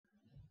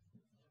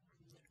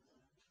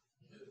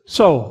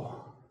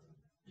So,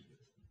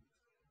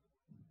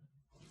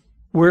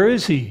 where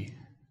is he?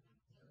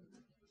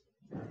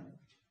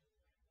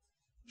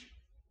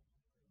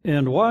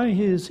 And why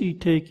is he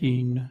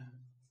taking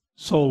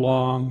so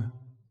long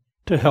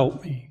to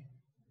help me?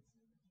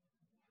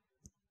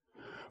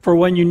 For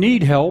when you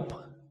need help,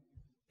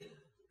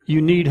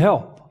 you need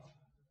help.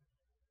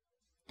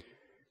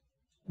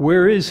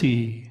 Where is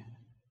he?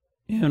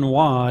 And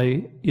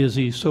why is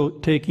he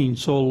taking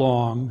so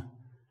long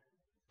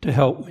to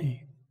help me?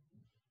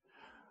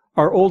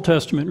 Our Old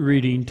Testament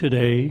reading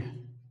today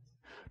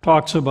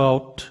talks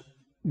about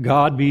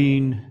God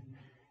being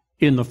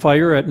in the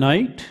fire at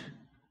night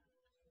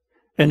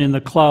and in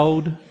the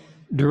cloud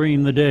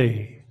during the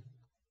day,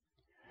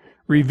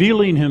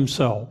 revealing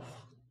himself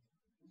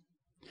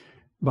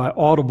by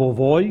audible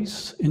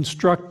voice,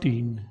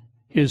 instructing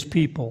his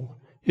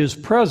people, his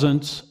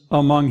presence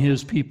among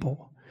his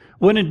people.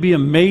 Wouldn't it be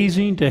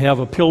amazing to have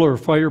a pillar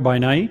of fire by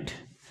night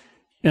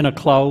and a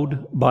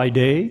cloud by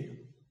day?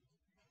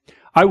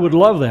 I would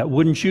love that,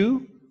 wouldn't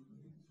you?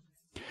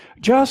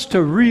 Just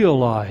to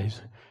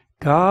realize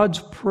God's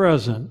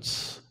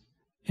presence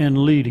and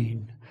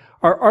leading.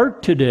 Our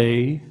ark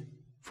today,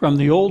 from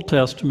the Old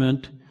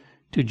Testament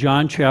to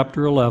John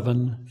chapter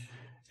 11,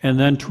 and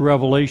then to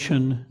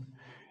Revelation,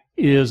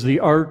 is the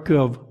ark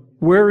of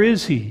where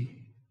is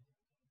he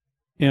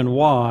and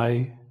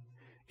why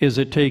is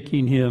it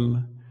taking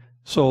him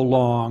so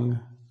long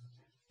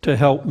to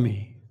help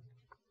me?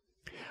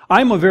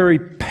 I'm a very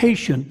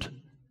patient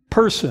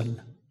person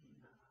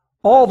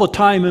all the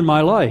time in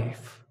my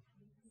life,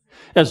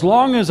 as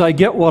long as I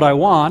get what I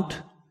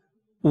want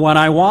when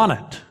I want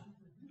it.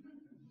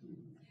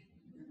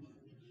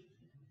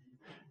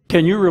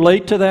 Can you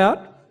relate to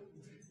that?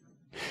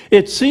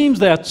 It seems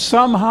that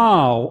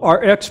somehow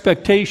our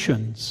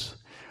expectations,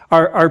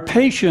 our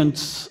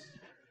patience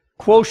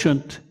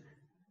quotient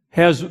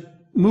has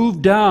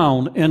moved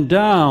down and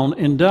down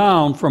and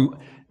down from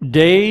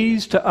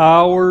days to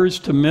hours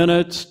to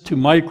minutes to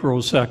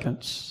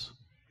microseconds.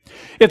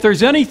 If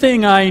there's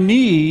anything I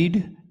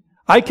need,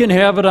 I can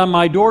have it on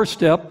my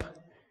doorstep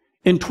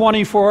in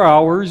 24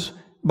 hours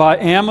by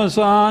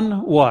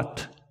Amazon,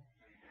 what?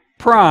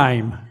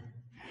 Prime.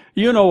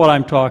 You know what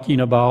I'm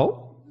talking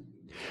about.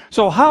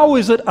 So how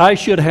is it I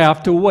should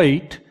have to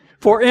wait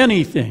for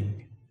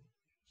anything?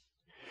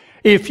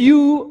 If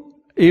you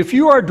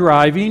are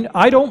driving,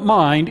 I don't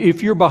mind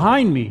if you're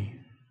behind me.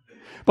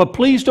 But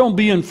please don't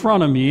be in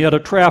front of me at a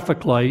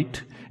traffic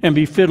light and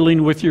be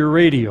fiddling with your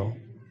radio.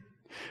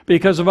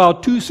 Because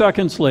about 2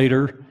 seconds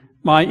later,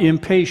 my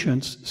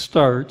impatience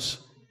starts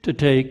to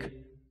take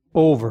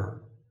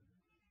over.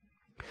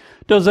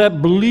 Does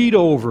that bleed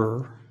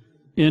over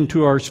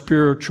into our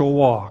spiritual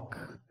walk?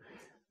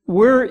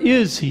 Where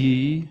is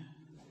he,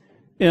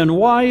 and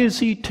why is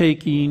he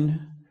taking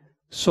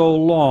so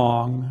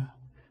long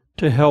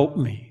to help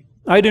me?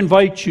 I'd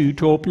invite you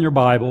to open your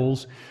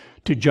Bibles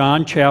to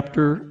John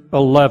chapter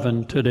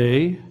 11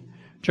 today.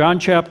 John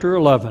chapter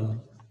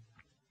 11.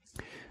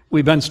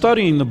 We've been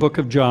studying the book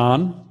of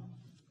John,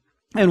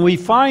 and we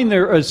find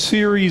there a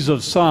series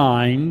of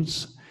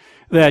signs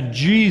that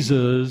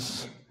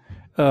Jesus,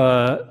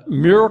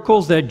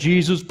 miracles that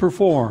Jesus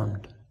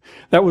performed,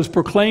 that was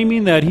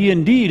proclaiming that he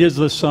indeed is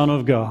the Son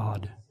of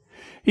God.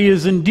 He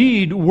is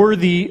indeed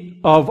worthy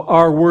of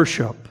our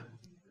worship.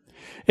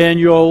 And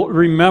you'll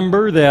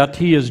remember that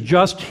he has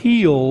just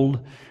healed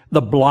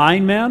the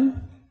blind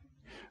man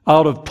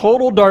out of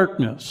total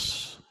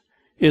darkness.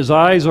 His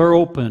eyes are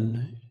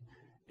open,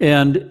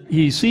 and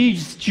he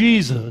sees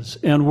Jesus,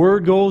 and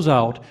word goes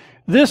out,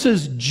 this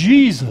is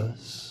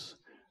Jesus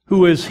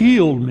who has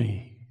healed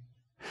me.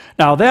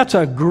 Now that's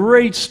a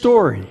great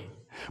story.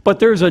 But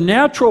there's a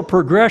natural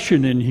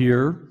progression in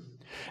here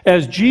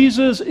as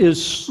Jesus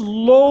is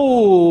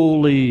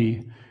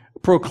slowly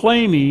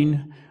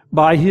proclaiming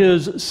by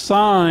his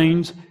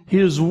signs,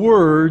 his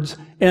words,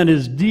 and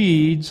his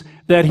deeds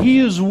that he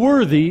is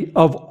worthy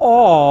of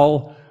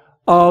all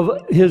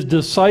of his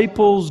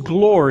disciples'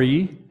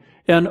 glory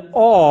and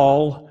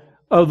all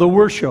of the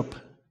worship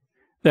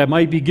that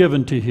might be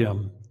given to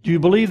him. Do you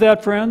believe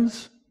that,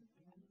 friends?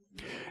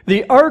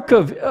 The ark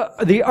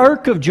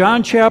of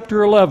John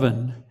chapter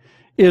 11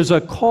 is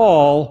a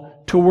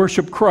call to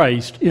worship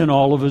Christ in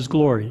all of his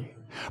glory.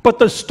 But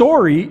the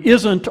story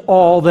isn't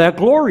all that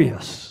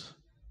glorious.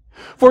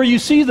 For you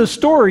see, the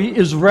story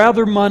is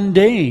rather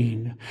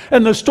mundane,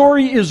 and the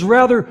story is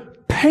rather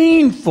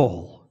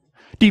painful,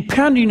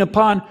 depending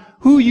upon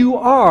who you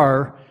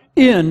are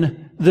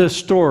in this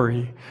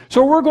story.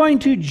 So we're going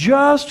to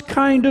just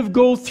kind of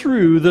go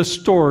through the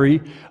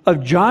story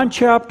of John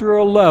chapter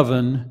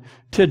 11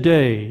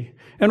 today.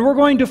 And we're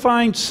going to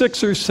find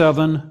 6 or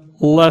 7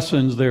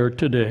 lessons there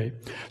today.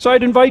 So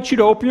I'd invite you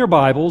to open your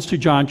Bibles to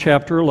John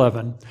chapter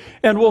 11.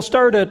 And we'll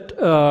start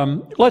at,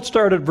 let's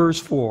start at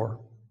verse 4.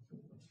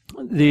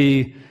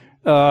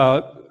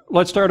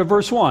 Let's start at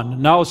verse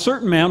 1. Now a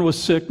certain man was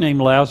sick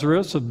named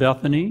Lazarus of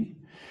Bethany,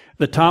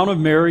 the town of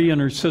Mary and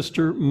her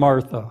sister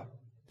Martha.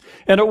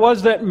 And it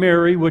was that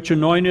Mary which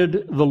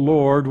anointed the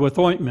Lord with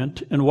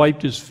ointment and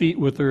wiped his feet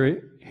with her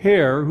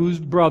hair, whose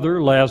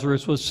brother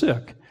Lazarus was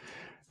sick.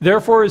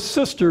 Therefore his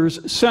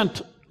sisters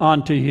sent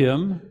unto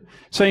him,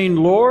 saying,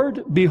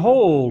 Lord,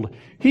 behold,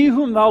 he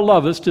whom thou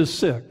lovest is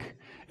sick.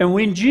 And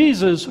when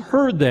Jesus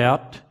heard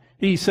that,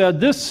 he said,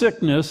 This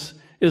sickness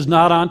is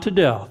not unto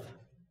death.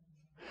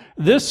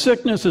 This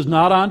sickness is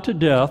not unto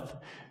death,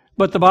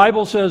 but the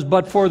Bible says,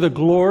 but for the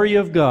glory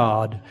of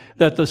God,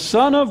 that the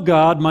Son of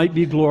God might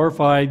be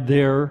glorified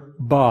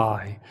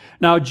thereby.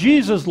 Now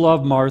Jesus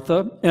loved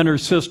Martha and her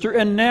sister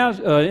and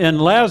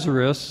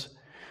Lazarus.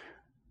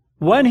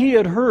 When he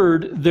had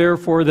heard,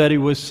 therefore, that he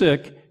was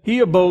sick, he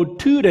abode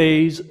 2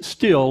 days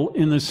still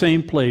in the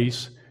same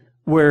place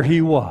where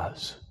he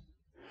was.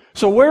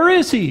 So where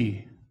is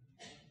he?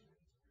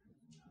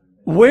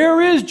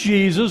 Where is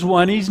Jesus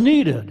when he's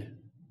needed?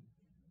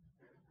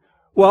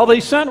 Well, they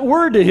sent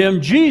word to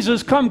him,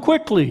 Jesus, come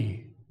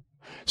quickly.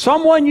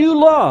 Someone you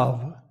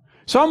love,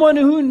 someone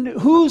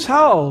whose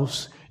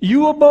house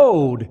you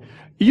abode.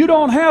 You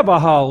don't have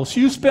a house.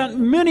 You spent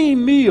many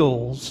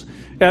meals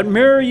at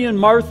Mary and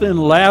Martha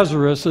and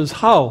Lazarus'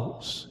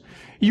 house.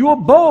 You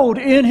abode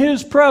in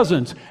his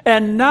presence,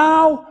 and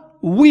now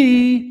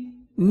we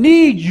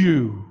need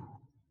you.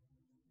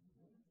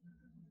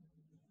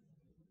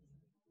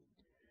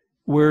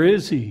 Where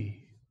is he?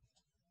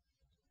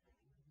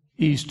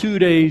 He's 2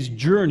 days'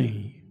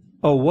 journey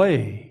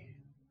away.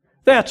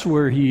 That's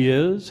where he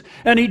is.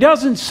 And he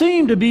doesn't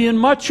seem to be in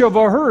much of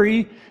a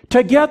hurry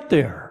to get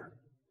there.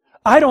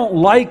 I don't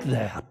like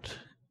that.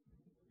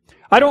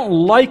 I don't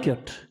like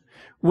it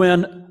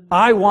when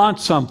I want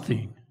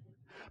something,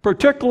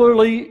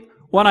 particularly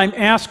when I'm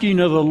asking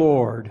of the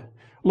Lord,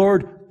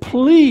 Lord,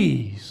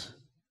 please,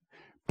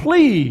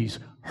 please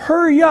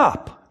hurry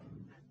up.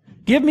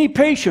 Give me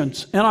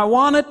patience, and I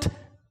want it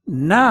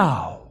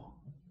now.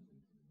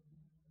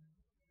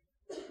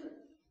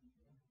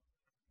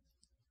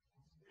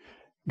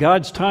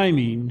 God's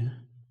timing,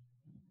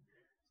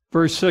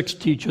 verse 6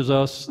 teaches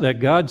us that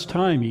God's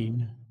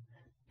timing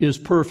is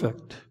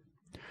perfect.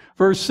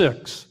 Verse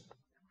 6,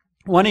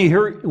 when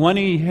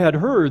he had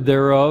heard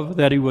thereof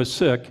that he was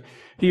sick,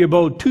 he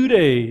abode 2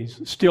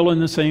 days still in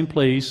the same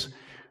place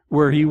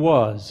where he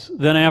was.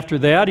 Then after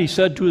that he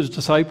said to his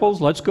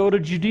disciples, Let's go to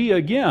Judea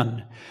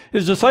again.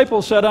 His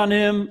disciples said unto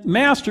him,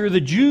 Master,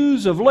 the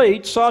Jews of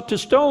late sought to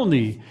stone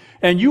thee,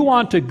 and you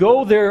want to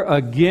go there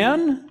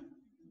again?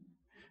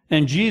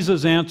 And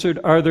Jesus answered,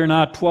 Are there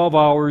not 12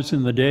 hours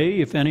in the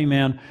day? If any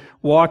man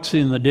walks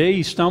in the day,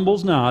 he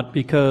stumbles not,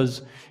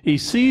 because he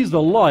sees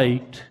the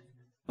light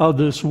of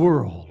this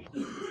world.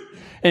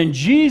 And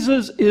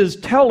Jesus is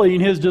telling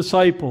his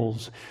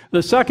disciples,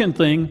 the second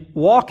thing,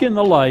 walk in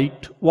the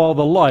light while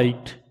the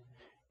light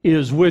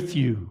is with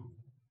you.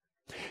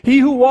 He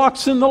who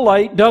walks in the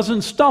light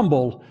doesn't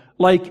stumble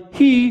like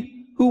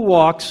he who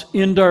walks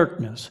in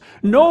darkness.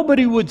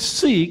 Nobody would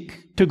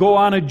seek to go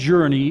on a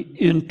journey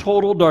in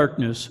total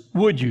darkness,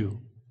 would you?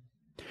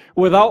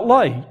 Without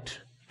light.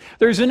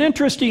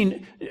 The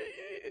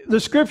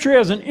Scripture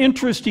has an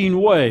interesting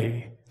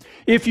way.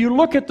 If you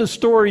look at the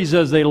stories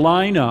as they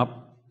line up,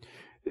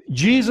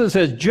 Jesus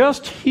has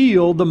just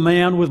healed the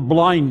man with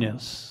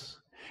blindness,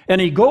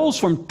 and he goes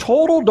from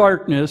total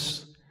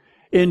darkness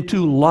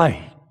into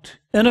light.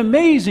 An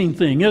amazing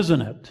thing,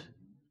 isn't it?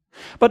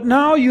 But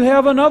now you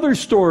have another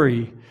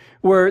story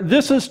where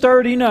this is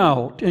starting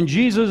out, and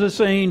Jesus is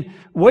saying,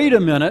 wait a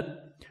minute,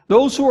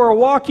 those who are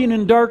walking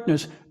in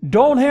darkness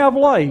don't have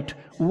light.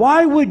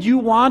 Why would you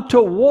want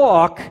to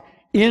walk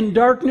in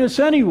darkness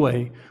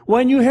anyway,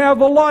 when you have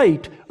the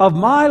light of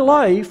my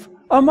life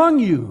among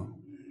you?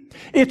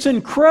 It's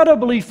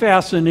incredibly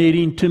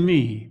fascinating to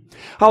me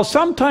how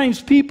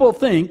sometimes people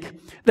think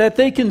that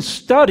they can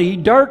study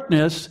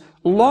darkness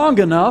long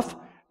enough,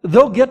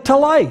 they'll get to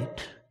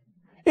light.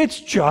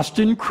 It's just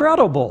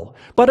incredible.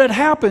 But it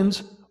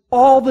happens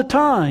all the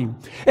time.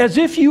 As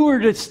if you were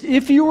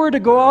to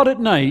go out at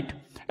night,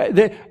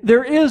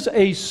 there is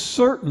a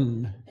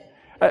certain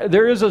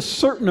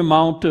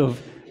amount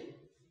of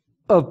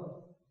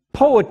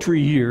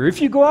poetry here.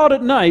 If you go out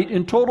at night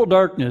in total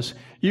darkness,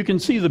 you can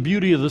see the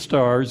beauty of the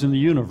stars in the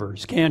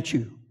universe, can't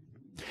you?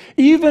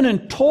 Even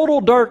in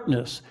total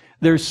darkness,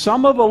 there's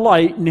some of the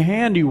light and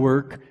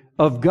handiwork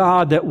of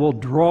God that will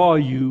draw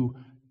you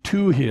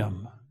to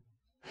Him.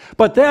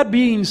 But that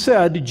being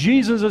said,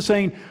 Jesus is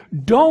saying,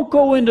 don't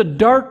go into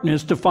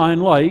darkness to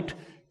find light.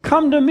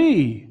 Come to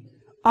me.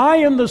 I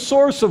am the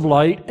source of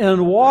light,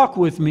 and walk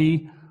with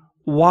me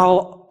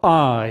while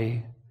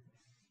I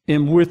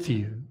am with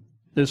you.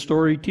 This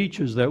story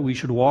teaches that we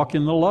should walk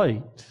in the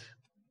light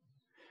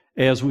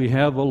as we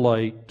have a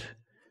light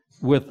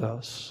with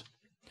us.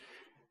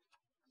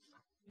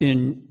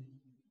 In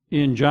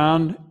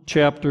John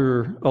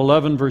chapter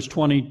 11, verse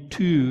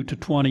 22 to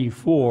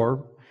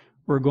 24,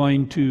 we're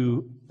going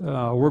to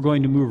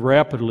move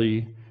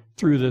rapidly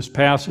through this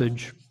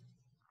passage.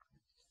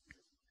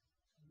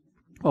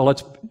 Well,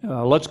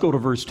 let's go to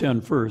verse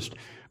 10 first.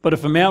 But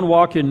if a man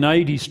walk in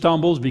night, he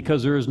stumbles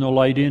because there is no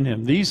light in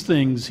him. These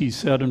things he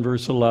said in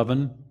verse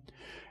 11.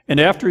 And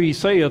after he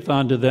saith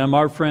unto them,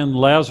 Our friend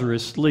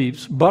Lazarus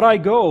sleeps, but I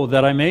go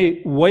that I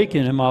may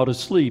waken him out of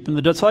sleep. And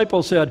the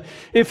disciples said,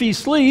 If he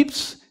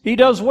sleeps, he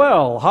does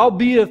well.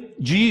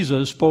 Howbeit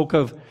Jesus spoke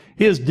of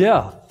his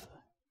death,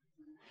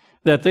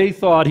 that they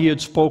thought he had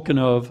spoken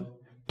of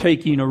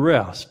taking a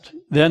rest.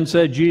 Then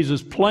said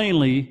Jesus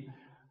plainly,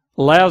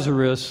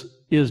 Lazarus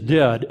is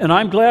dead. And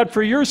I'm glad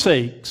for your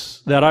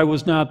sakes that I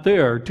was not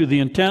there, to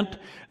the intent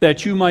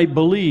that you might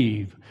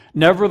believe.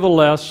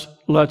 Nevertheless,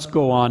 let's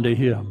go on to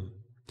him.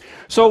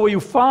 So we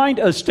find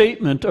a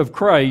statement of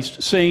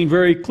Christ saying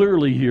very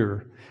clearly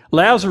here,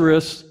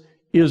 Lazarus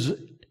is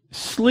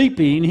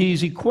sleeping.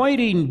 He's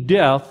equating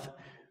death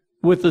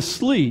with a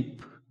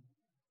sleep,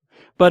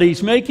 but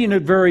he's making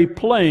it very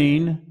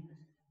plain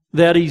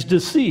that he's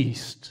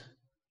deceased.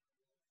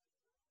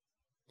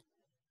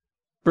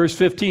 Verse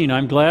 15,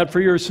 I'm glad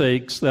for your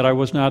sakes that I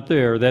was not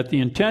there, that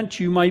the intent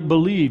you might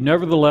believe.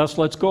 Nevertheless,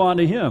 let's go on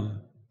to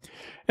him.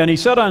 And he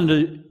said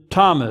unto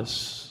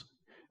Thomas,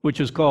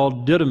 which is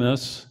called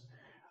Didymus,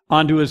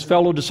 unto his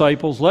fellow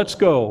disciples, Let's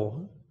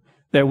go,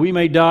 that we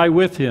may die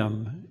with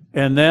him.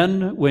 And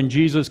then, when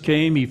Jesus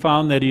came, he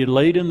found that he had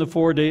laid in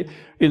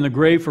the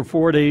grave for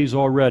 4 days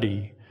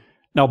already.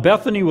 Now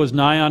Bethany was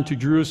nigh unto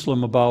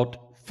Jerusalem,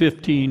 about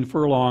 15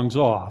 furlongs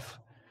off.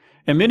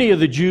 And many of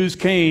the Jews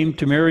came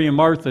to Mary and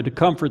Martha to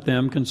comfort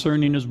them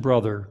concerning his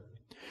brother.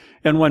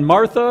 And when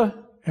Martha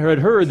had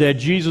heard that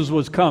Jesus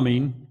was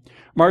coming,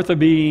 Martha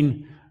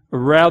being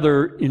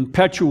rather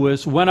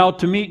impetuous, went out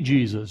to meet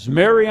Jesus.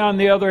 Mary, on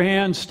the other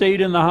hand, stayed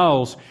in the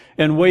house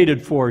and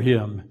waited for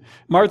him.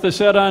 Martha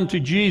said unto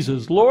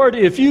Jesus, Lord,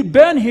 if you'd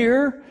been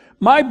here,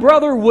 my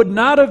brother would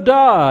not have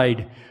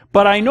died.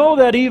 But I know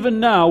that even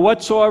now,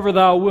 whatsoever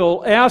thou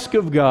wilt ask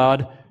of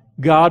God,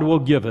 God will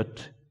give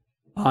it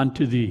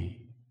unto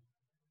thee.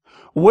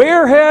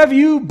 Where have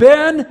you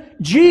been,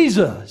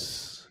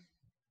 Jesus?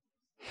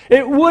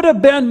 It would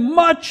have been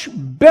much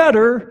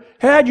better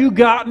had you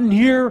gotten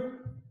here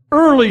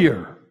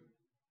earlier.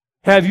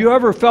 Have you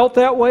ever felt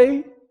that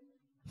way?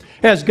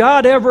 Has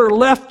God ever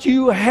left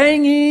you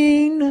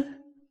hanging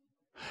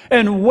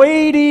and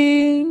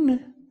waiting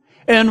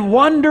and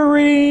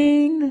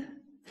wondering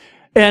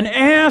and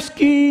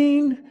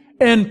asking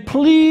and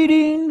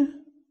pleading?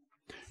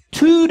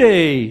 2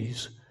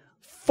 days,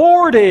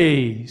 4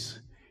 days.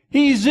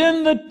 He's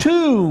in the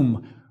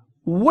tomb.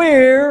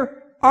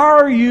 Where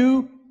are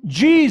you,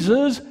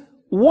 Jesus,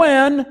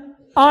 when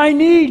I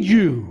need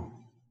you?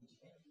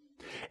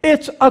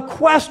 It's a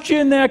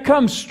question that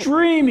comes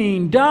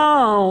streaming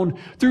down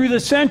through the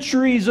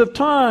centuries of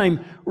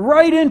time,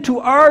 right into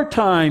our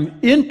time,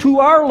 into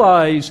our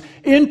lives,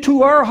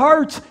 into our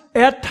hearts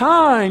at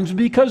times,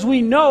 because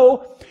we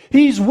know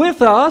He's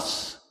with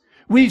us.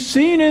 We've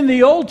seen in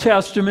the Old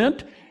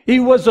Testament, He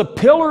was a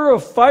pillar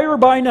of fire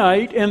by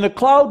night and the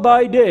cloud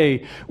by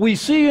day. We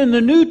see in the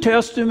New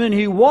Testament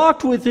He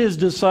walked with His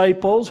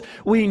disciples.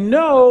 We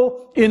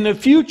know in the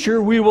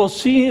future we will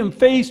see Him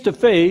face to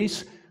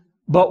face.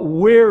 But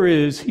where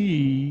is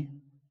He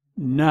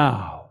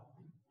now?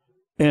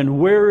 And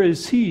where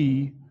is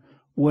He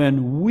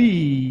when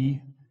we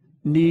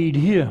need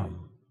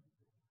Him?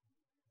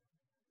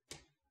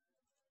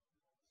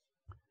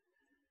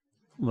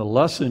 The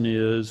lesson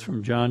is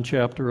from John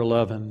chapter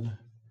 11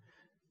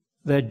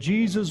 that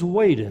Jesus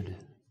waited.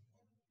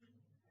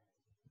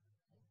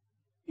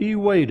 He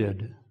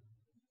waited.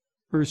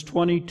 Verse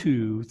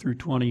 22 through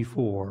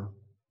 24.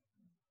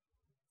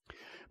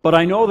 But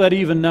I know that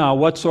even now,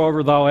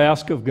 whatsoever thou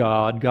ask of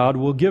God, God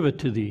will give it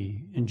to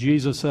thee. And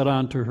Jesus said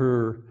unto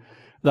her,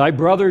 Thy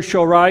brother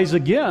shall rise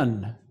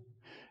again.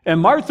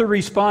 And Martha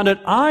responded,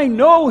 I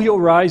know he'll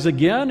rise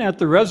again at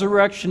the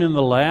resurrection in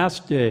the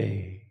last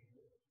day.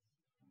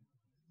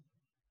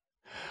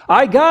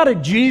 I got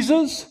it,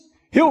 Jesus.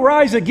 He'll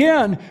rise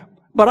again,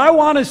 but I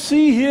want to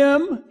see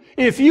Him.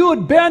 If you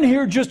had been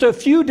here just a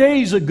few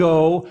days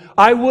ago,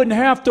 I wouldn't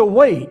have to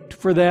wait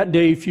for that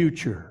day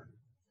future.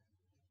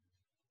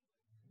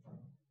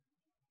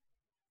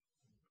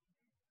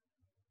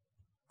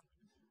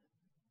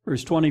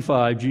 Verse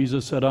 25,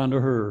 Jesus said unto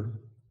her,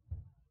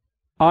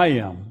 I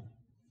am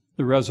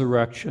the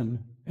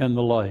resurrection and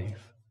the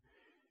life.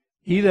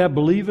 He that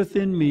believeth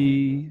in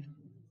me,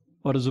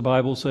 what does the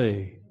Bible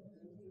say?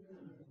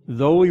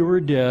 Though he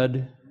were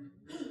dead,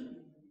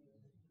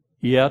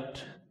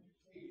 yet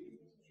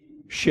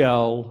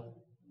shall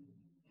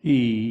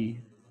he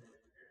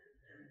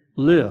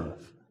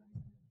live.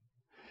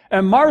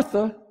 And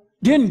Martha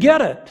didn't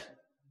get it.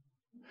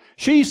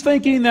 She's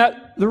thinking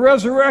that the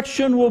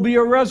resurrection will be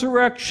a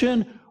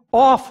resurrection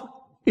off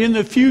in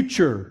the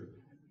future,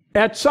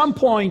 at some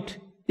point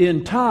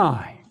in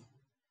time.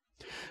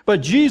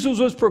 But Jesus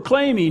was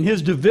proclaiming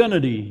His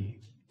divinity.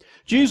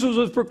 Jesus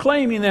was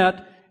proclaiming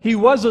that He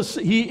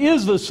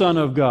is the Son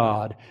of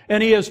God,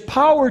 and He has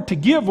power to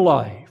give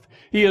life.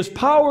 He has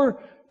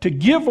power to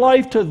give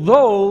life to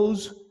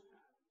those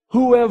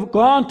who have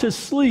gone to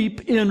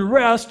sleep in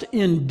rest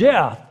in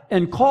death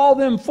and call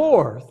them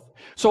forth.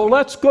 So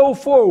let's go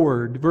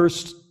forward,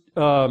 verse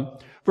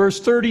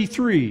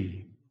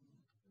 33.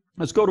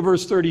 Let's go to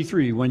verse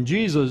 33. When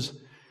Jesus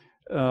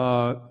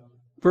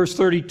Verse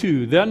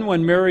 32, then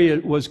when Mary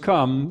was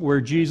come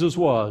where Jesus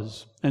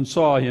was, and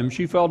saw him,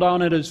 she fell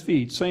down at his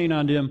feet, saying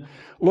unto him,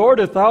 Lord,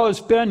 if thou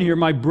hadst been here,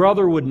 my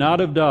brother would not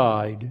have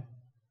died.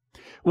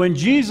 When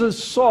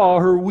Jesus saw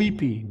her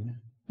weeping,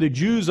 the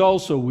Jews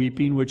also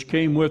weeping, which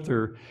came with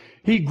her,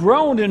 he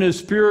groaned in his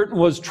spirit and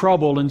was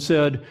troubled, and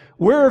said,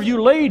 Where have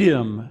you laid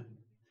him?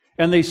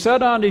 And they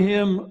said unto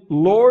him,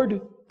 Lord,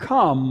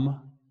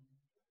 come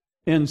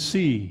and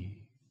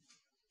see.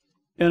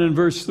 And in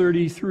verse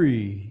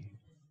 33,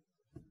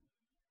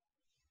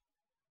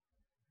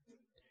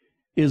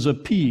 is a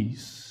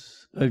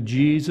piece of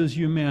Jesus'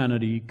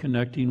 humanity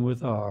connecting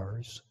with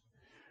ours.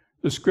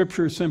 The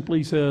scripture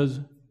simply says,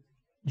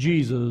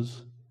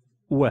 Jesus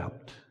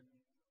wept.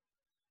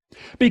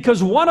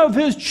 Because one of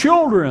his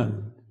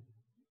children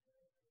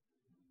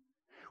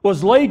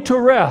was laid to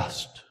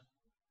rest.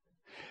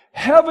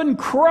 Heaven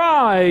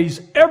cries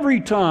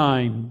every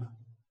time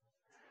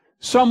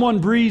someone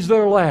breathes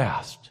their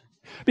last,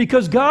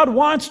 because God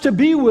wants to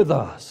be with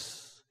us.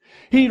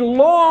 He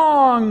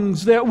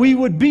longs that we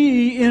would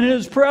be in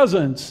his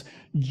presence.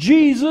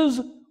 Jesus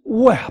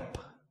wept.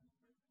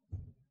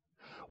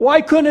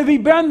 Why couldn't have he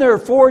been there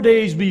 4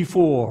 days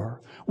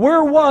before?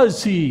 Where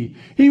was he?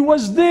 He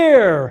was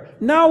there.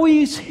 Now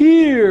he's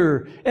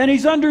here. And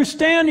he's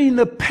understanding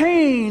the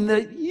pain,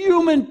 the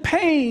human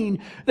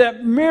pain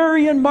that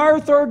Mary and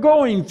Martha are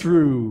going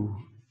through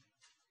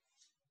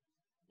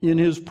in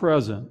his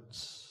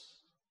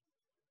presence.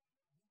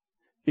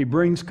 He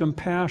brings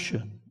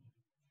compassion.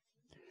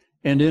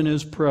 And in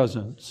his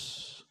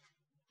presence,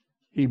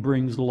 he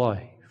brings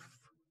life.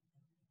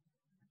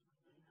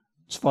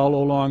 Let's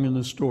follow along in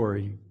the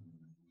story.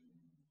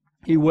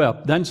 He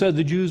wept. Then said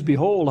the Jews,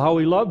 Behold, how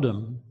he loved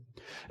him.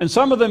 And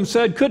some of them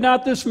said, Could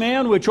not this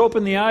man which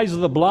opened the eyes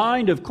of the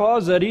blind have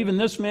caused that even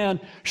this man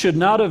should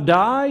not have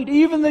died?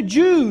 Even the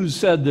Jews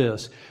said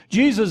this.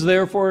 Jesus,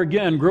 therefore,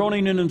 again,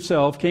 groaning in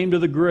himself, came to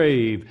the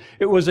grave.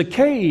 It was a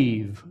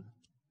cave,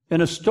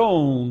 and a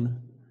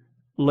stone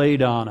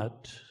laid on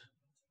it.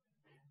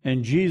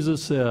 And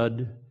Jesus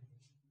said,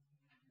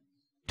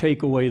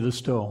 Take away the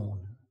stone.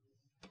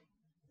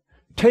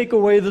 Take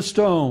away the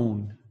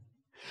stone.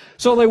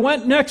 So they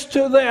went next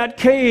to that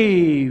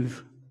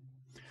cave,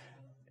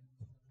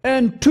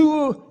 and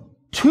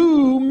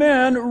two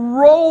men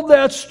rolled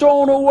that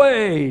stone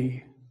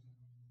away.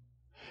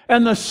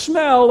 And the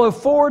smell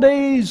of 4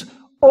 days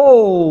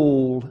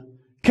old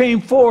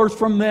came forth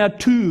from that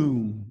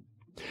tomb.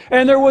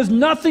 And there was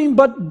nothing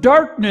but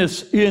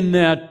darkness in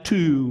that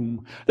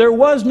tomb. There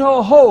was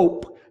no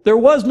hope. There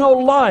was no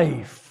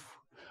life.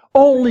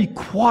 Only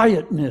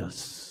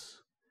quietness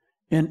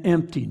and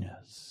emptiness.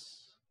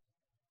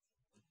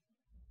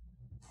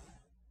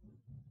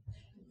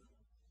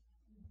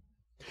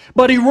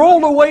 But he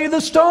rolled away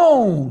the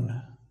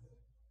stone.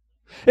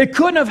 It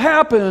couldn't have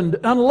happened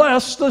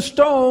unless the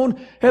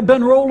stone had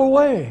been rolled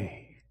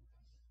away.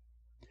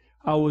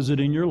 How was it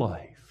in your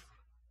life?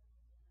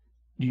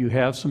 Do you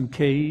have some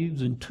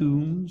caves and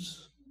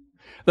tombs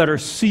that are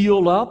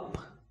sealed up?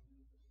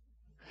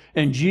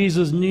 And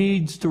Jesus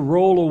needs to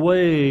roll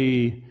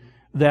away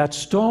that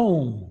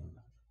stone.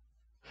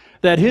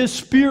 That his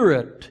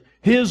Spirit,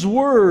 his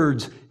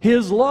words,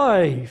 his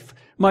life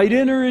might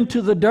enter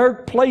into the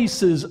dark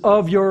places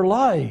of your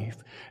life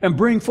and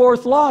bring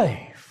forth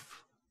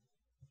life.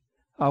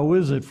 How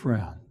is it,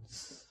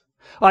 friends?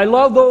 I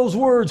love those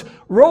words.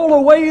 Roll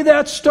away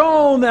that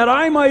stone that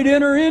I might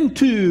enter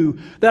into,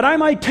 that I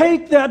might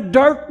take that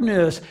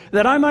darkness,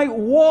 that I might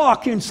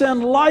walk and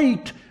send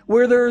light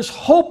where there's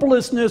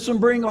hopelessness and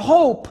bring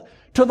hope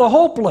to the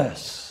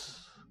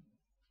hopeless.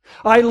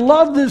 I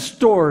love this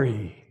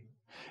story.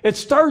 It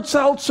starts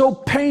out so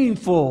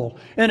painful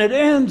and it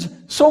ends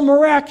so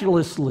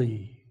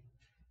miraculously.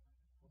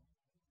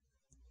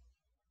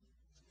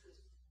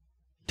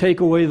 Take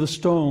away the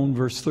stone,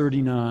 verse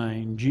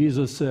 39.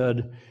 Jesus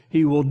said,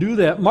 He will do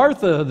that.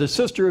 Martha, the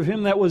sister of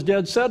him that was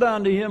dead, said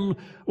unto him,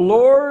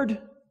 Lord,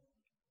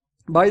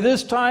 by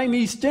this time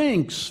he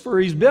stinks, for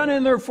he's been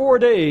in there 4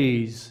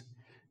 days.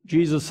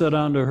 Jesus said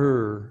unto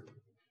her,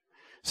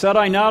 Said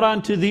I not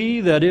unto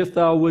thee that if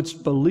thou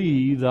wouldst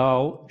believe,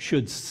 thou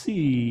shouldst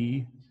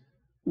see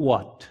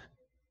what?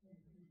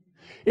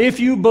 If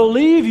you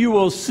believe, you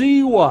will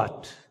see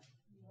what?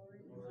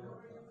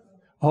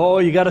 Oh,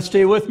 you got to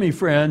stay with me,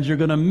 friends. You're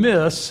going to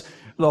miss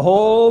the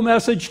whole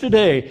message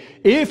today.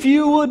 If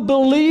you would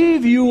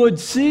believe, you would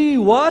see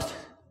what?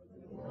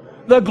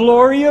 The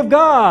glory of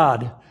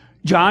God.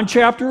 John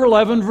chapter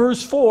 11,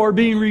 verse 4,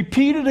 being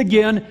repeated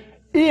again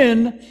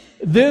in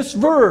this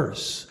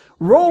verse.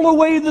 Roll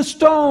away the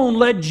stone,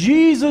 let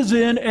Jesus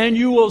in, and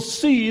you will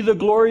see the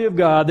glory of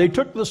God. They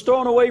took the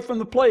stone away from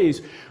the place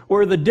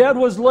where the dead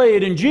was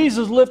laid, and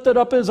Jesus lifted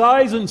up his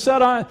eyes and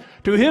said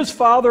to his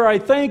Father, I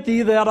thank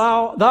thee that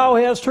thou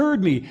hast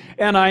heard me.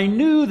 And I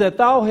knew that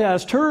thou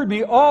hast heard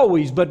me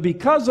always, but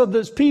because of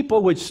this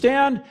people which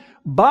stand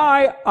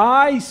by,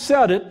 I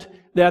said it,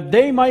 that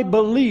they might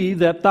believe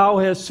that thou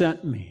hast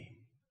sent me.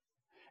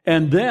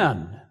 And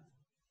then,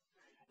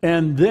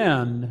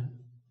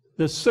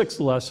 the sixth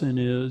lesson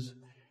is,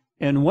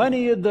 And when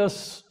he had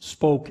thus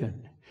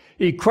spoken,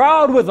 he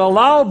cried with a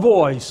loud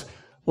voice,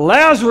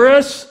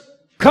 Lazarus,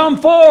 come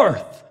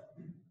forth!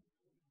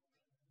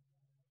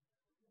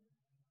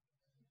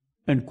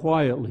 And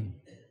quietly,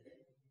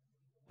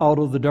 out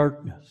of the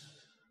darkness,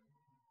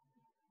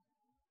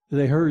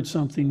 they heard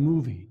something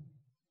moving,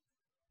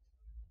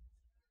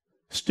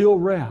 still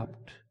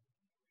wrapped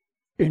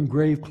in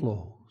grave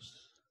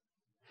clothes.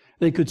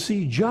 They could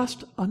see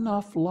just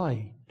enough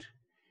light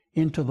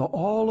into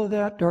all of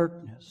that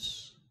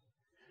darkness.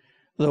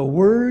 The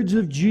words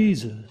of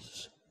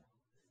Jesus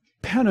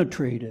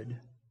penetrated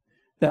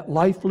that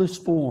lifeless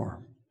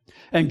form.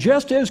 And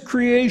just at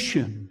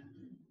creation,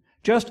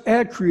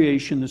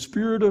 the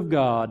Spirit of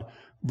God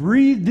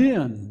breathed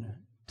in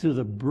to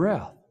the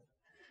breath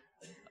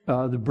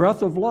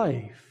of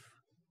life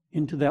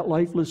into that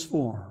lifeless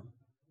form.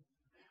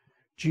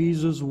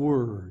 Jesus'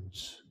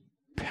 words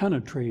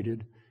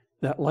penetrated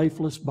that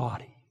lifeless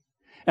body.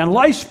 And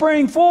life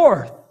sprang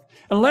forth,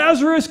 and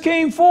Lazarus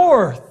came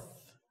forth.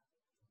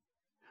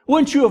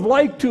 Wouldn't you have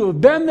liked to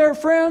have been there,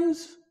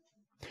 friends?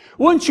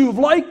 Wouldn't you have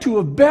liked to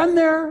have been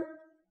there?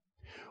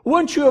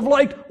 Wouldn't you have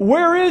liked,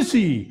 where is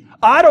he?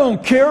 I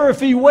don't care if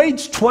he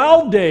waits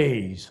 12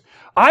 days.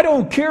 I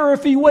don't care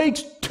if he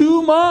waits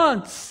 2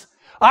 months.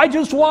 I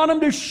just want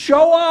him to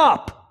show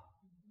up.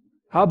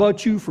 How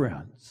about you,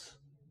 friends?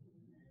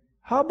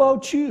 How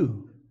about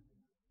you?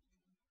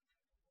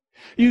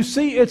 You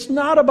see, it's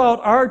not about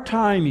our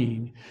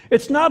timing.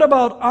 It's not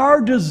about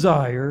our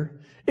desire.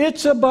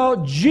 It's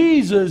about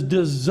Jesus'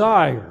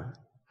 desire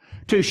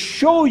to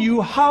show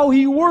you how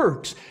he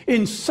works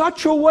in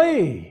such a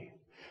way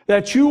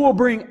that you will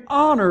bring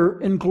honor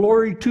and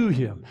glory to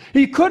him.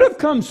 He could have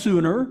come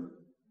sooner,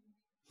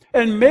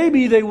 and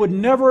maybe they would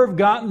never have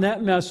gotten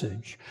that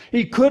message.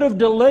 He could have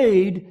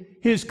delayed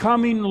his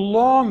coming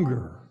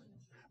longer,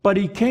 but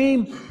he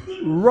came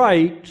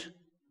right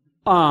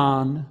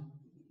on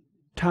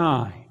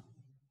time.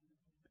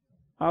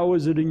 How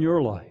is it in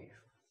your life?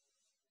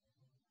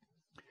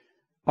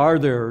 Are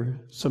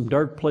there some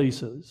dark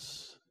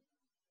places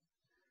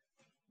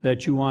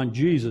that you want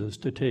Jesus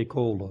to take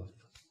hold of?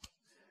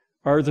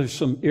 Are there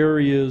some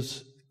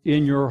areas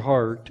in your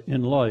heart,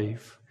 in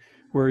life,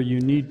 where you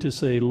need to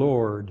say,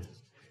 Lord,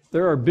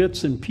 there are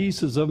bits and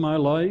pieces of my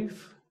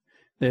life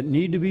that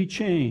need to be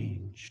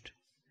changed,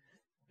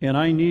 and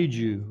I need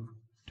you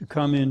to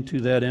come into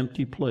that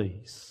empty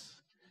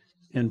place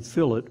and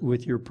fill it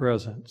with your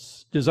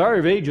presence. Desire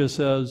of Ages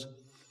says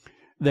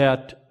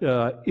that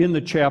in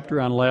the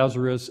chapter on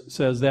Lazarus,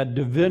 says that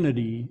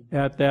divinity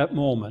at that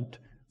moment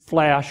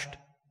flashed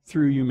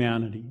through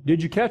humanity.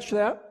 Did you catch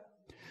that?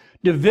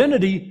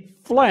 Divinity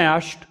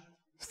flashed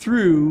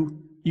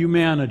through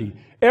humanity.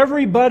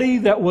 Everybody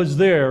that was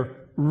there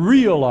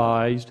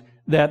realized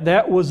that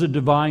that was a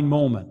divine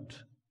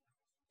moment.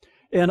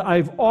 And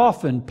I've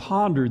often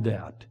pondered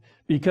that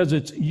because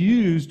it's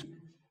used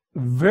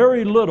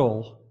very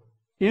little,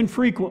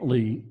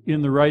 infrequently,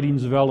 in the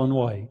writings of Ellen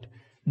White.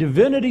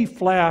 Divinity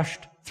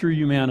flashed through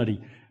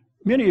humanity.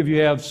 Many of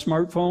you have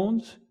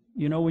smartphones.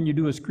 You know, when you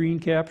do a screen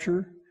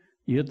capture,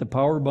 you hit the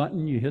power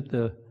button, you hit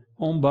the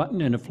home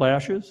button, and it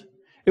flashes.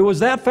 It was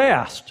that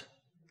fast.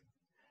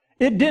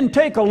 It didn't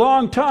take a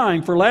long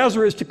time for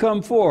Lazarus to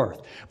come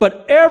forth.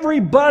 But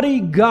everybody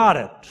got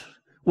it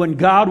when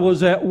God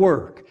was at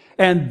work.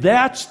 And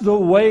that's the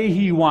way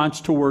he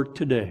wants to work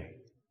today.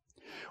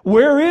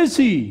 Where is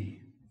he?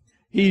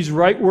 He's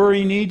right where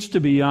he needs to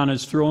be, on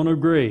his throne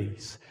of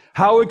grace.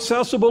 How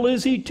accessible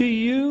is he to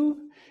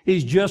you?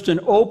 He's just an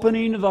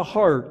opening of the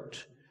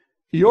heart,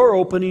 your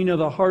opening of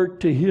the heart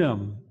to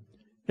him,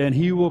 and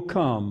he will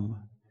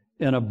come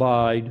and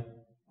abide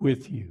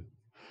with you.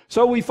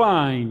 So we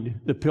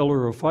find the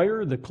pillar of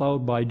fire, the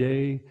cloud by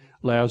day,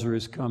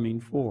 Lazarus coming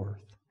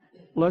forth.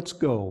 Let's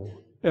go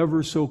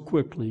ever so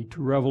quickly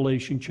to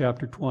Revelation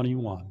chapter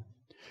 21.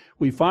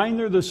 We find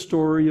there the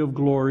story of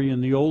glory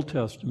in the Old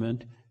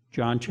Testament,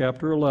 John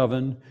chapter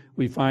 11.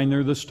 We find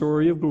there the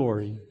story of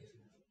glory.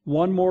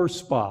 One more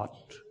spot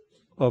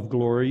of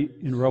glory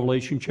in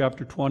Revelation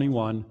chapter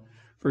 21,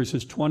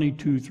 verses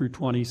 22 through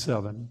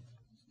 27.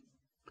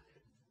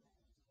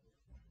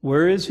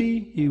 Where is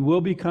he? He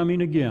will be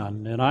coming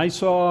again. And I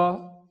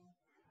saw,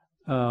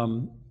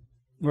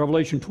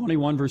 Revelation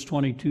 21, verse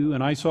 22,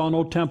 and I saw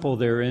no temple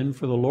therein,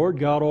 for the Lord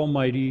God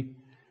Almighty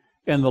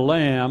and the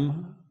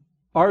Lamb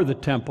are the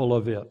temple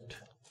of it.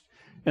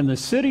 And the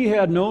city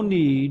had no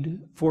need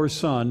for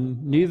sun,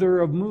 neither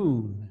of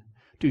moon,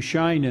 to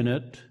shine in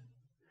it.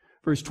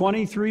 Verse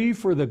 23,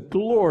 for the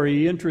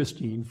glory,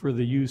 interesting for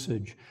the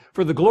usage,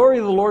 for the glory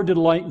of the Lord did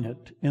lighten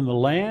it, and the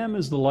Lamb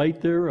is the light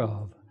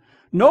thereof.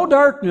 No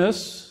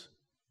darkness,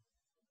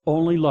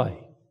 only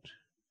light.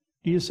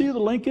 Do you see the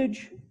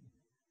linkage?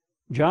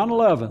 John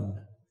 11,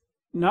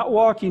 not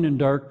walking in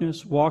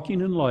darkness,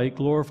 walking in light,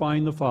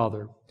 glorifying the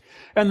Father.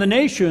 And the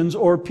nations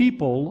or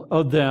people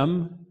of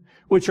them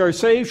which are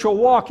saved shall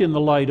walk in the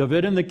light of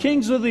it, and the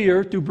kings of the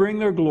earth do bring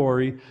their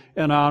glory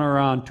and honor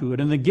unto it.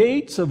 And the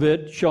gates of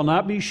it shall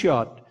not be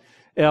shut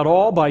at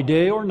all by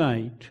day or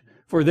night,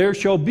 for there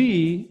shall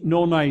be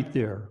no night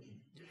there.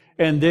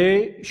 and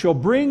they shall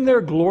bring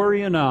their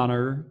glory and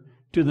honor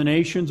to the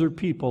nations or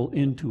people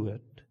into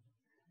it.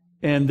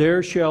 And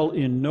there shall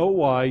in no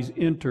wise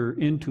enter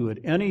into it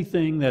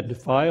anything that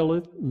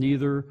defileth,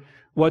 neither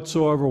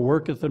whatsoever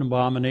worketh an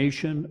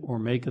abomination or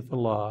maketh a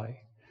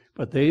lie,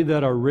 but they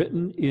that are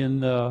written in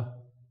the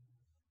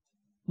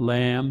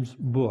Lamb's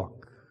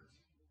book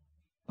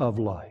of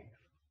life.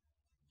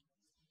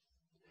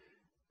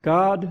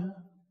 God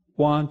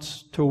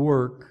wants to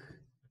work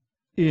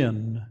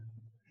in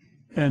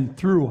and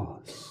through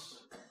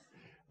us,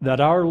 that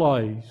our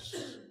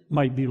lives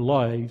might be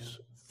lives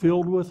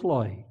filled with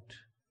light,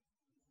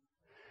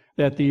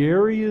 that the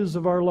areas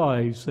of our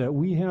lives that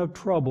we have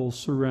trouble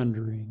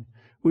surrendering,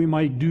 we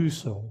might do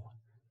so,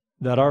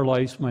 that our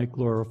lives might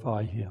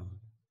glorify Him.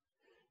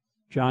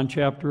 John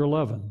chapter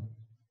 11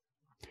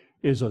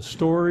 is a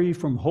story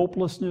from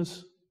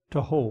hopelessness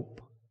to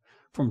hope,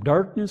 from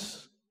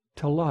darkness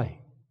to light,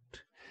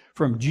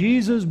 from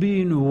Jesus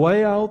being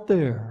way out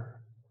there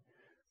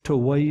to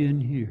way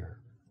in here.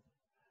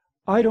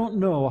 I don't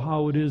know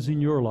how it is in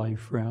your life,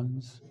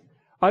 friends.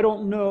 I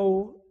don't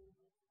know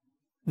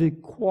the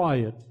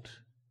quiet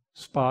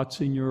spots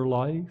in your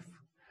life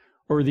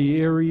or the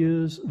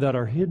areas that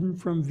are hidden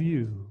from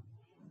view.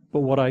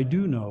 But what I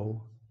do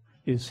know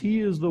is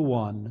He is the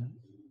one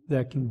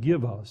that can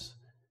give us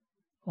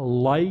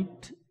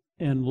light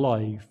and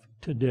life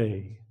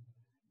today,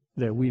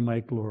 that we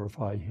might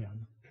glorify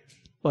Him.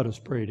 Let us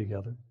pray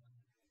together.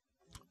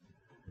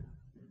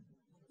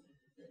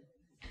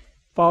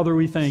 Father,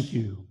 we thank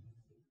You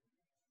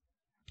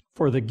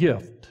for the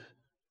gift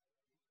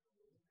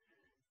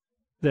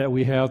that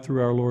we have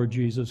through our Lord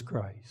Jesus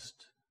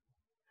Christ.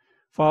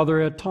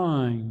 Father, at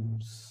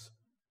times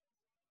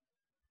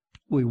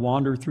we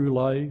wander through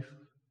life.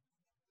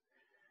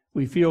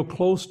 We feel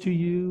close to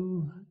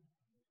You.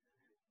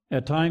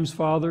 At times,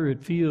 Father,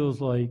 it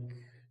feels like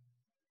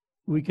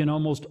we can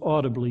almost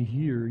audibly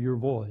hear Your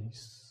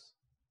voice.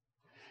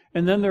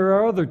 And then there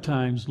are other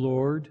times,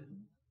 Lord,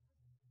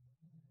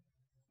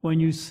 when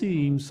You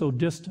seem so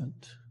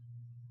distant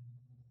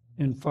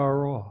and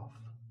far off.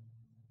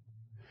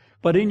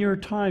 But in Your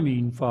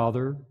timing,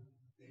 Father,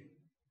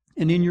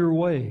 and in Your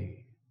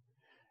way,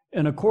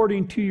 and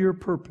according to Your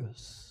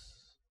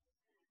purpose,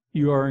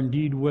 You are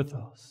indeed with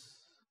us.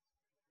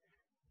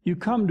 You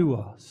come to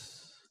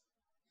us.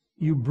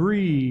 You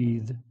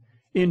breathe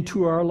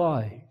into our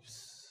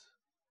lives.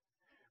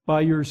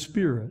 By Your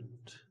Spirit,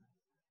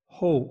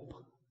 hope.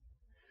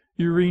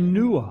 You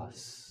renew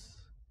us.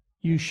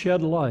 You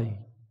shed light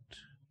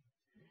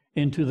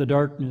into the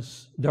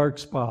dark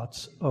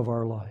spots of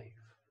our life.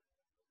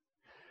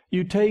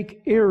 You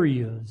take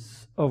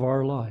areas of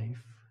our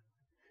life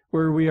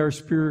where we are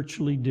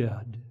spiritually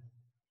dead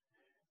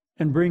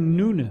and bring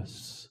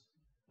newness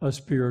of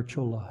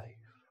spiritual life.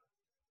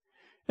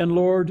 And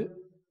Lord,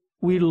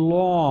 we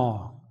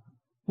long,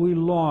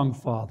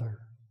 Father,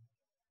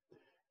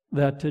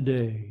 that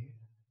today,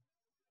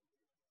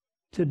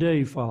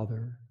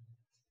 Father,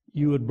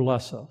 You would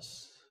bless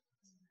us,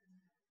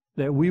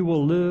 that we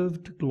will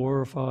live to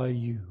glorify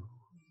You,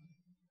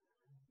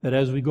 that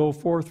as we go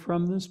forth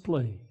from this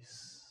place,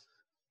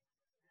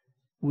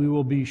 we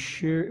will be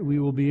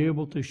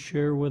able to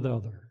share with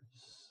others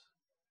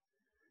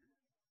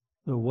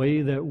the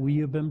way that we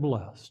have been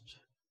blessed,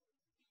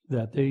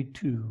 that they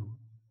too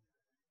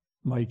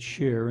might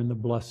share in the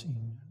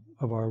blessing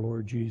of our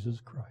Lord Jesus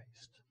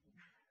Christ.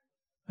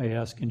 I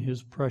ask in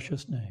His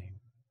precious name.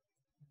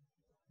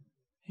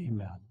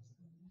 Amen.